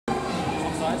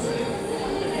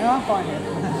Yeah, I'm fine here.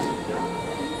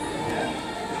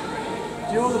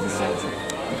 Duel of the century.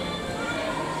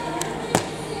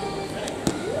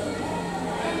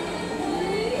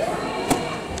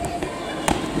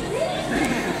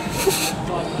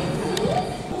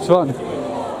 It's fun.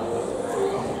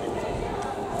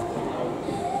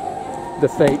 The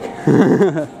fake.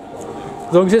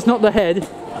 As long as it's not the head.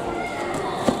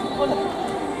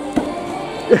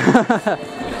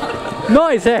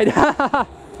 Not his head.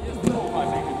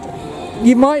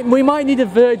 We might need a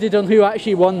verdict on who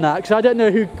actually won that, because I don't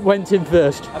know who went in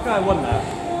first. I think I won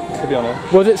that, to be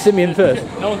honest. Was it Simeon first?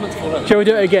 No one's meant to fall over. Shall we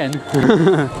do it again?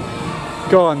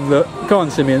 Go on, look. Go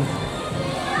on, Simeon.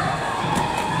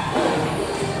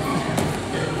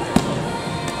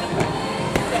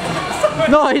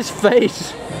 Not his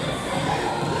face.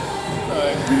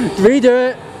 Redo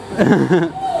it.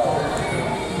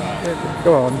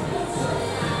 Go on.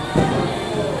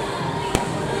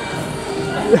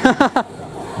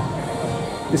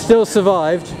 You still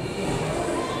survived.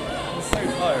 It's so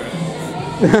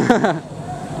tiring.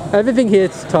 Everything here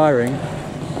is tiring.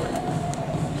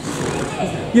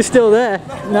 You're still there.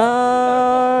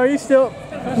 No, you still.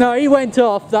 No, he went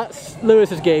off. That's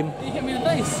Lewis's game. You hit me in the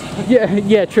face.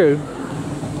 Yeah, true.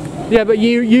 Yeah, but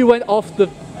you went off the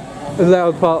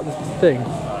allowed part of the thing.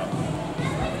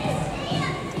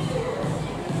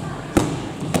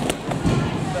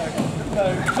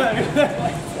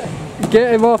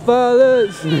 Get him off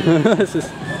balance!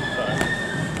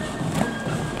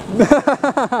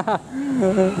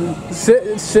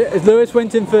 Lewis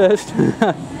went in first.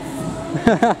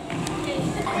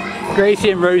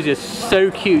 Gracie and Rosie are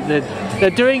so cute. They're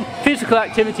doing physical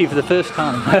activity for the first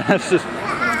time.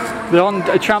 They're on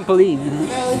a trampoline.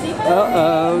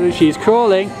 Uh-oh, she's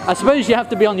crawling. I suppose you have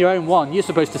to be on your own one. You're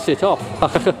supposed to sit off.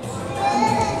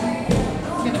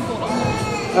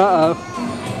 Uh-oh.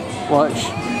 Watch.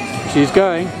 She's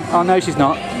going. Oh no, she's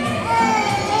not.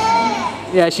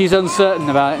 Yeah, she's uncertain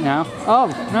about it now. Oh,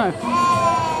 no.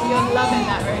 You're loving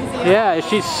that, Rosie. Yeah,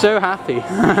 she's so happy.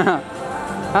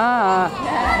 Ah.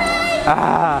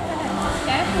 Ah.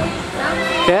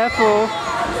 Careful.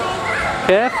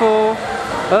 Careful.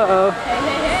 Uh-oh.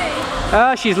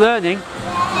 Ah, she's learning.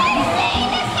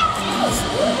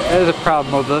 There's a proud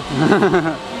mother.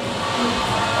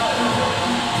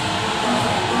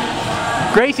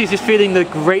 Gracie's just feeling the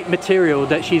great material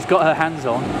that she's got her hands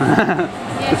on.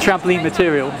 The trampoline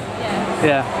material.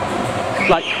 Yeah.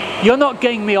 Like, you're not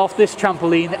getting me off this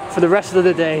trampoline for the rest of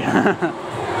the day.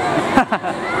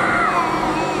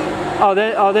 Oh,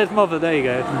 there's mother, there you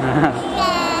go.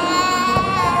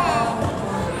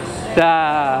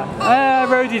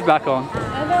 Rosie's back on.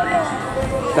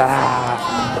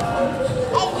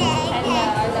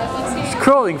 She's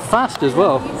crawling fast as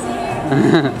well.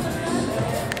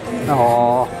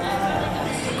 Aww.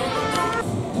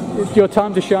 It's your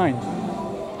time to shine.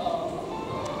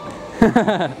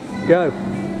 Go.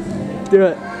 Do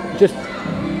it. Just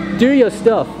do your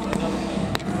stuff.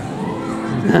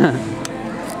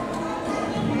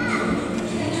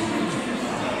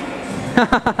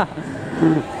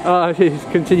 Oh, she's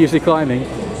continuously climbing.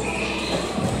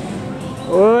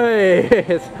 Oi!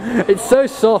 It's so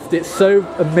soft, it's so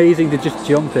amazing to just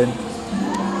jump in.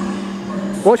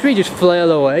 Watch me just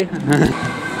flail away.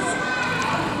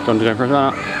 John to go for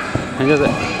that. He does it.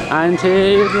 And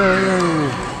he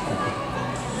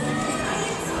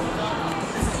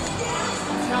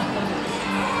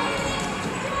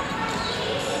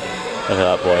Look at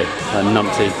that boy, that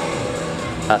numpty.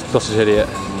 That sausage idiot.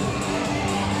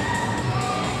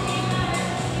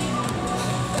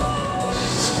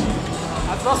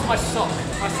 I've lost my sock.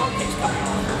 My sock keeps coming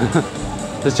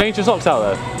off. There's change your socks out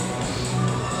there.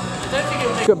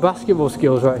 I've got basketball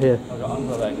skills right here. I've got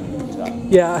underleg.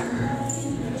 Yeah.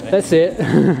 That's it.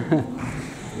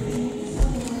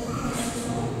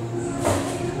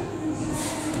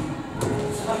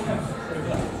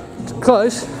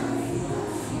 Close.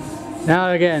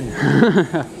 Now again.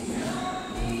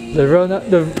 The run up,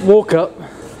 the walk up.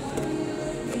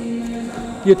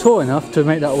 You're tall enough to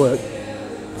make that work.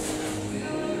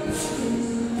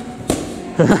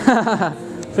 I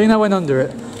think I went under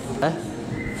it.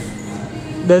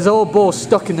 There's an old ball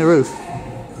stuck in the roof.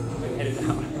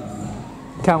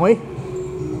 Can we?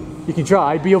 You can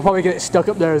try, but you'll probably get it stuck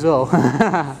up there as well.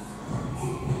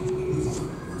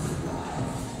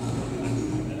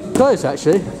 Close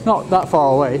actually, not that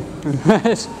far away.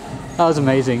 That was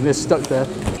amazing, they're stuck there.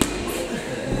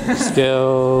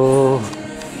 Still.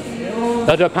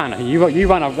 Don't do a pan. You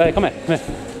run up there. Come here. Come here.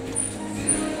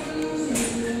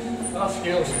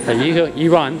 Okay,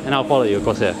 you run and I'll follow you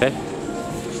across here. Okay.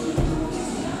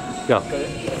 Go.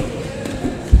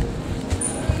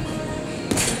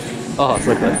 Oh,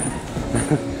 so good.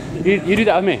 you do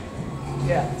that with me.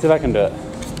 Yeah. See if I can do it.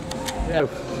 Yeah.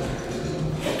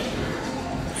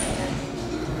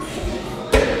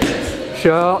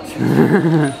 Shot.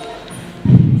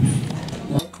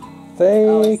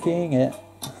 Faking it.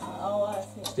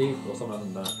 Steve or someone other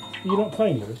than that. You're not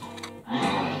playing, Lewis?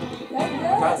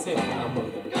 That's it.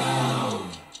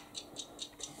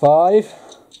 5.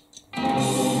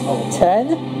 10.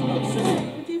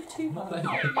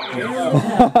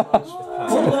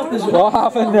 What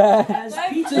happened there?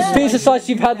 Pizza slice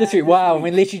you've had this week. Wow, we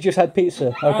literally just had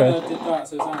pizza. Okay. Anna did that,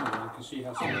 so it's Anna, because she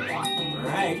has some.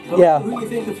 Right. Yeah. Who do you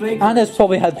think the fake Anna's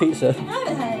probably had pizza.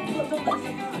 Anna's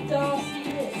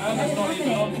not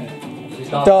even on here.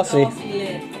 Darcy.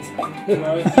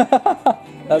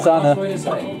 That's Anna. Wait a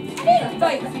second.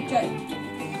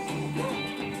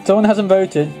 Someone hasn't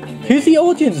voted. Who's the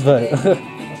audience vote?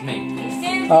 That's me.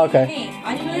 Oh, okay.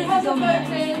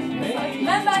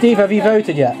 Steve, have you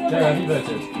voted yet? No, have you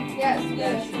voted? Yes.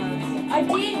 I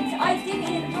didn't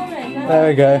in the comments. There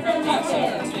we go. I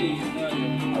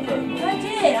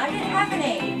didn't have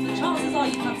any. The chances are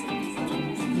you have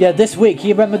some. Yeah, this week.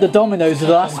 You remember the Dominoes of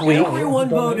the last week? Everyone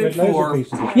voted for.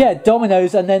 Yeah,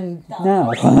 Dominoes and then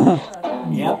now.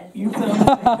 Yep, you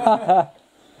found.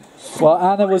 Well,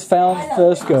 Anna was found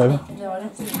first go.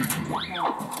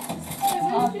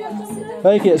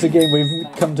 Fake It's a game we've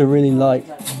come to really like.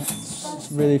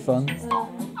 It's really fun.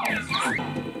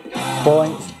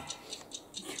 Point.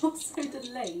 You're so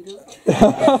delayed.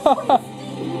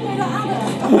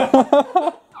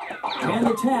 And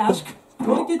the task: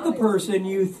 go get the person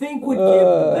you think would give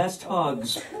the best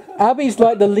hugs. Abby's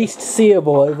like the least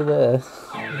seeable over there.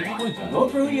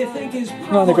 Vote for who you think is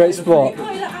Not in a great spot.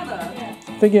 I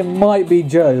think it might be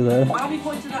Joe though. Abby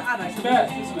pointed at Anna. It's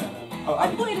Beth, isn't it? Oh, I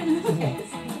pointed at Lucas.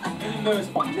 Even though it's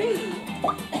Me.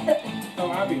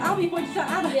 oh, Abby. Abby pointed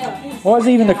at Anna. What is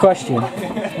even the question?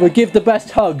 We give the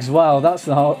best hugs. Wow, that's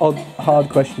a hard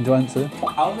question to answer.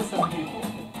 How does some people?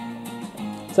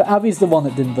 So Abby's the one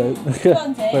that didn't vote. Dante, For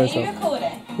are herself. you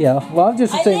recording? Yeah, well I'm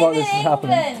just saying what this is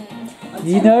happening.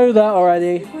 You know that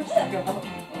already.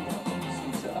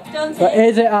 Dante, But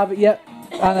is it Abby? Yep.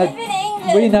 I live Anna, in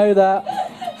England. we know that.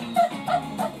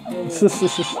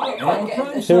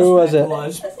 Who was it?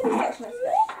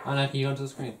 Anna, can you go to the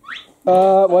screen?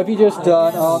 What have you just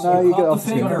done? Oh no, you got off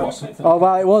screen. Oh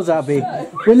wow, it was Abby.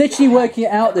 We're literally working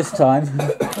it out this time.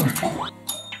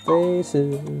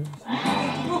 Faces.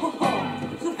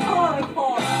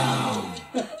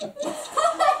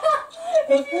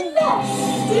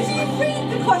 Did you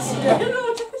read the question?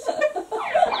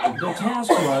 The task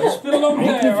was Been a long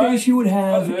make day, the right? face you would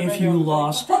have if you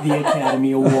lost the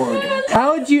Academy Award.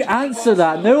 How would you answer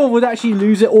that? No one would actually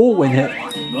lose it or win it.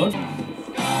 Vote.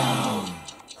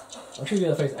 I should be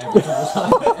the face every single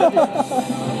time.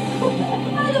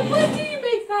 Anna, when do you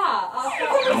make that?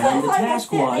 And the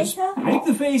task was make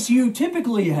the face you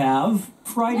typically have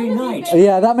Friday night.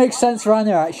 Yeah, that makes sense for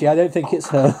Anna actually. I don't think it's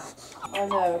her. I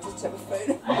know, I just took my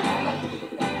phone.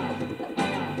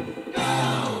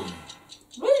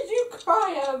 When did you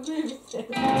cry at a movie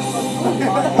theatre?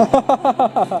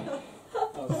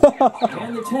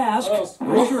 And the task,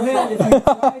 raise your hand if you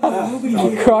cried in a movie You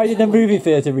theater. cried in a movie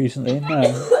theatre recently? No.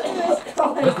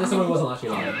 This one wasn't actually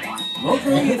lying. Vote for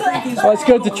who you think is Well, it's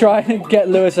good to try and get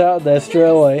Lewis out of there straight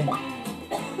away. Stand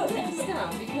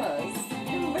because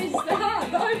you raised the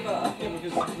hand over. Yeah,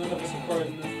 because none of us are cried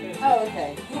in this theatre. Oh,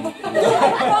 okay.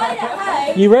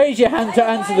 You raise your hand to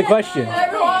answer the question.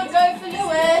 Everyone go for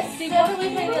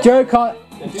Lewis. Joe can't.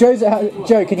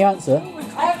 Joe, can you answer?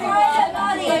 I cried at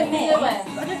Marley and me. I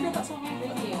don't know that's on my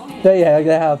video. There you go.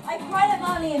 They have. I cried at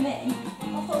Marley and me. I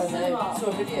thought I so know. much. Saw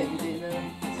a video you did,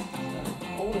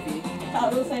 all of you. That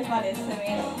was also funny, it's so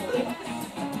mean.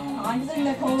 I'm just in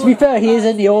the corner. To be fair, he is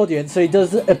in the audience, so he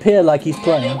does appear like he's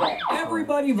playing.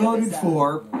 everybody voted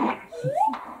for.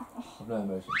 No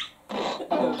emotion.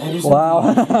 And is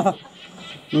Wow.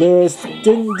 Lewis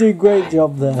didn't do a great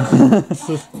job there.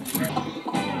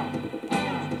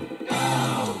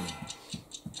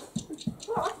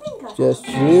 Just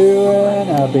you and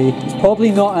Abby. It's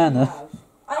probably not Anna.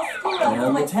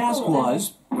 And the task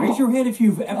was raise your hand if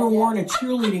you've ever worn a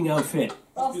cheerleading outfit.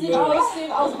 I was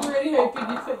really hoping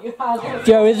you put your hand on.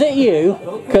 Joe, is it you?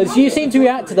 Because you seem to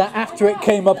react to that after it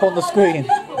came up on the screen.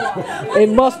 It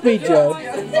must be Joe.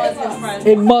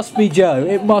 It must be Joe.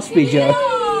 It must be Joe.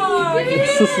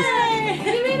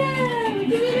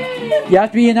 You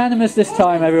have to be unanimous this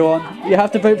time, everyone. You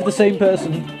have to vote for the same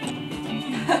person.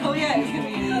 Oh yeah, it's gonna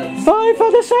be. Vote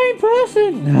for the same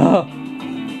person!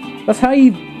 That's how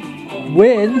you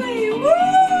win.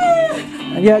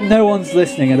 And yet no one's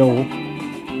listening at all.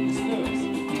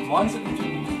 Why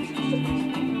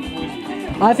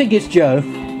I think it's Joe. I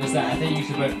think you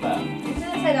should vote for that. It's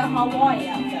gonna say the Hawaii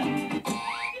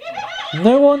outfit.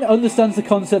 No one understands the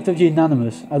concept of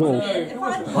unanimous at all.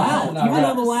 Wow, even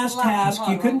on the last task,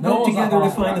 you couldn't vote together to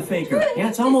find the faker. Yeah,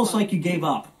 it's almost like you gave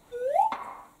up.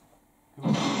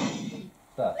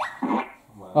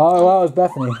 Oh, wow, it's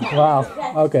Bethany. Wow.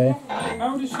 Okay.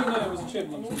 How did she know it was a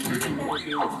chipmunk?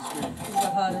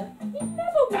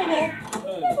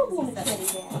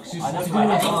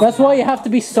 That's why you have to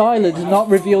be silent and not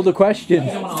reveal the question.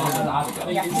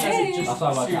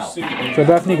 So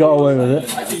Bethany got away with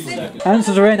it.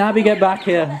 Answers are in. Abby, get back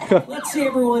here. Let's see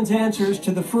everyone's answers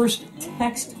to the first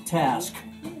text task.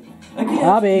 Again,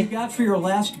 Abby. you got for your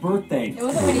last birthday. It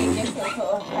wasn't really a gift, so I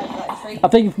sort of had like three. I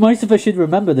think most of us should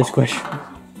remember this question.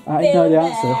 I know the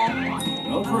answer.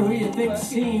 Vote for who you think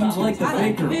seems like the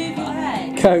faker.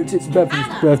 Coach, it's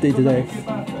Bethany's birthday today.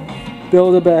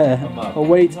 Build a bear.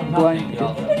 Await blanket.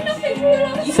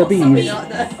 Sabiz.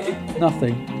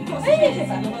 Nothing. When is your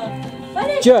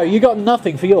birthday? Joe, you got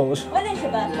nothing for yours. When is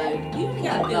your birthday? You can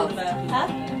get a deal with her. Huh?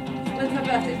 When's her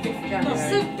birthday? 5th of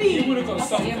January. You would have got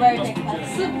something. You're very big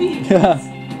person.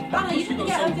 Anna, you didn't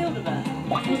get a deal with her.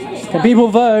 Can people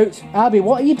vote? Abby,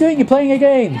 what are you doing? You're playing a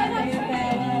game.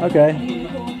 Okay.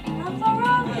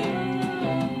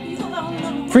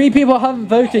 3 people haven't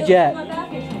voted yet.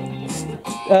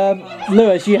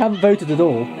 Lewis, you haven't voted at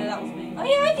all. No, that was me. Oh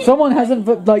yeah, I did. Someone hasn't,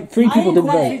 like 3 people didn't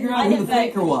vote. Figure out who the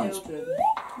faker was.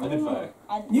 I did vote.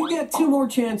 You get 2 more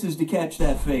chances to catch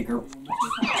that faker.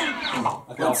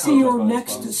 Let's see your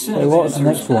next set Hey, of what's the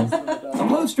answers. next one? A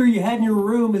poster you had in your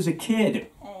room as a kid.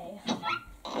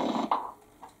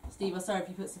 Steve, I'm sorry if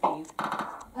you put some bees.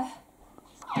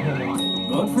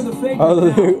 Vote for the faker. Oh,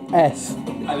 now. S. I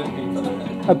didn't mean for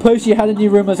that. A poster you had in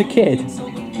your room as a kid. I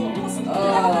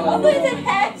thought it said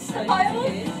hairstyles.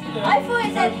 I thought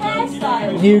it said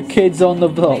hairstyles. New Kids on the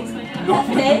Block.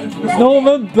 Definitely.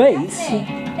 Norman Bates.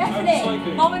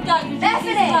 Definitely. Mom and Dad,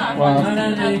 Definitely. Wow.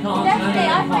 No, you can't. Definitely.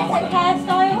 I thought it said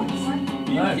hairstyles.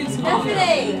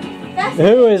 Definitely. Definitely.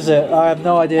 Who is it? I have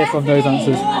no idea from those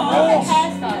answers. I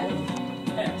said hairstyles.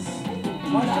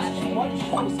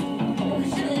 You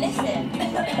shouldn't listen.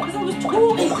 because I was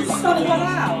talking to someone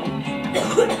else.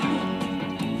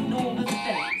 Norman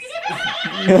Bates.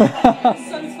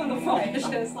 So full of rubbish.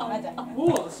 It's like,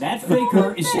 That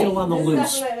faker is still on the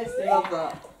loose. love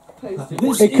that.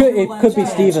 This It is could- your it last could be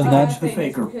chance Stephen to then. catch the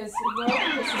faker. Because when I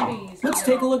put some bees. Let's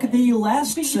take a look at the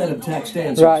last set of text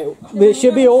answers. Right, it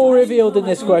should be all revealed in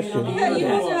this question. Yeah, you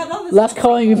also had others. Last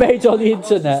comment you made on the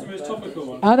internet. Most topical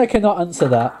one. Anna cannot answer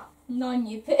that. None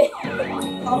you pick.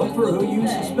 Vote for who you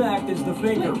suspect is the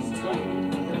faker. Both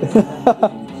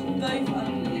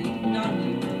ugly, none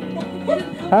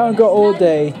you. Haven't got all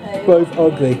day, both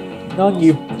ugly. None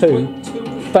you poo.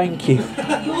 Thank you.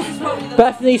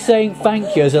 Bethany saying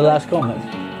thank you as her last comment.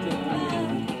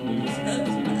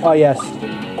 Oh yes,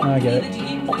 I get it.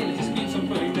 Just keeps on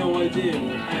putting no idea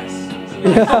with S.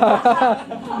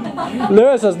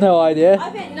 Lewis has no idea. I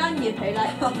bet none you pick.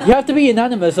 Like, You have to be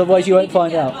unanimous, otherwise you won't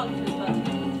find out. I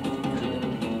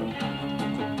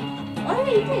don't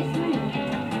know you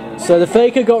picked. So the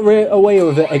faker got away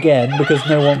with it again because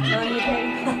no one.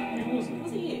 Was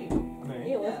it you?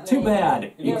 Too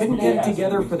bad. You couldn't get it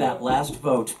together for that last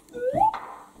vote.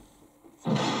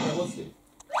 Was it?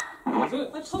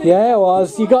 Yeah, it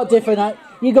was. You got different.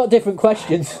 You got different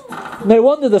questions. No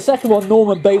wonder the second one,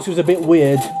 Norman Bates, was a bit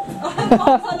weird. I'm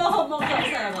not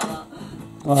upset about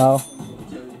that. Wow.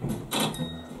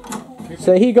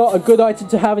 So he got a good item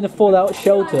to have in a fallout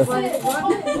shelter.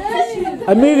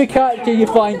 A movie character you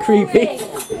find creepy.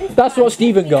 That's what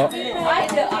Stephen got. I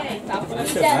look up and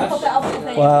stuff. Yeah, pop it up on the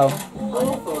thing. Wow.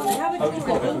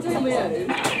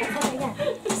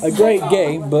 A great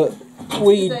game, but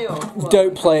we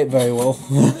don't play it very well.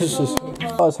 It's just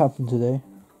what has happened today.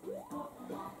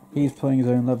 He's playing his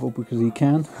own level because he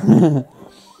can.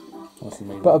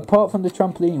 But apart from the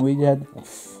trampoline, we had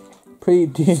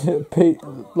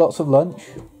lots of lunch.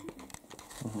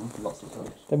 Lots of times.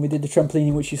 Then we did the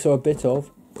trampoline, which you saw a bit of.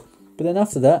 But then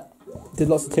after that, did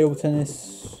lots of table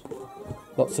tennis,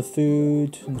 lots of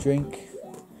food and drink.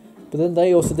 But then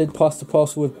they also did pass the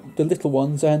parcel with the little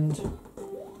ones and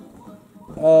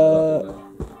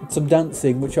some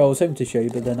dancing, which I was hoping to show you,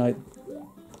 but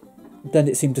then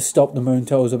it seemed to stop the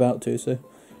moment I was about to. So,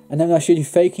 and then I showed you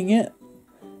faking it.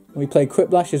 And we played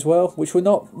Quiplash as well, which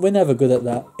we're never good at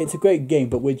that. It's a great game,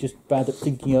 but we're just bad at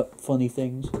thinking up funny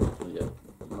things. Yeah,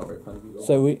 not very funny.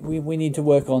 So we need to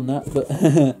work on that, but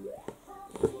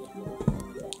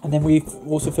and then we've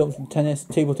also filmed some tennis,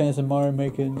 table tennis and Mario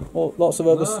Maker and lots of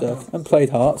other stuff, and played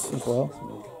Hearts as well.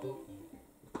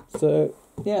 So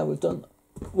yeah,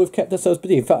 we've kept ourselves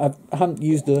busy. In fact, I haven't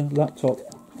used the laptop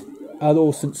at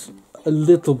all since a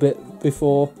little bit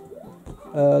before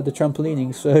the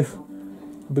trampolining. So I've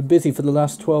been busy for the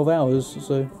last 12 hours.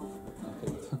 So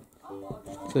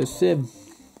Sim,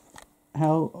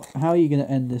 how are you going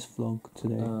to end this vlog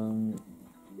today?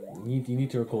 You need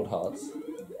to record hearts.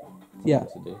 Yeah.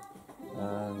 To do.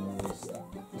 And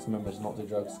just remember to not do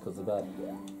drugs because they're bad.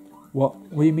 What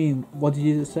do you mean? What did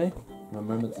you just say?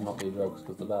 Remember to not do drugs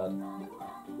because they're bad.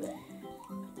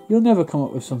 You'll never come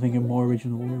up with something more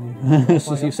original, will you?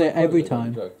 So you say it every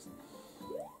time. Drugs.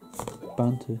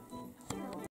 Banter.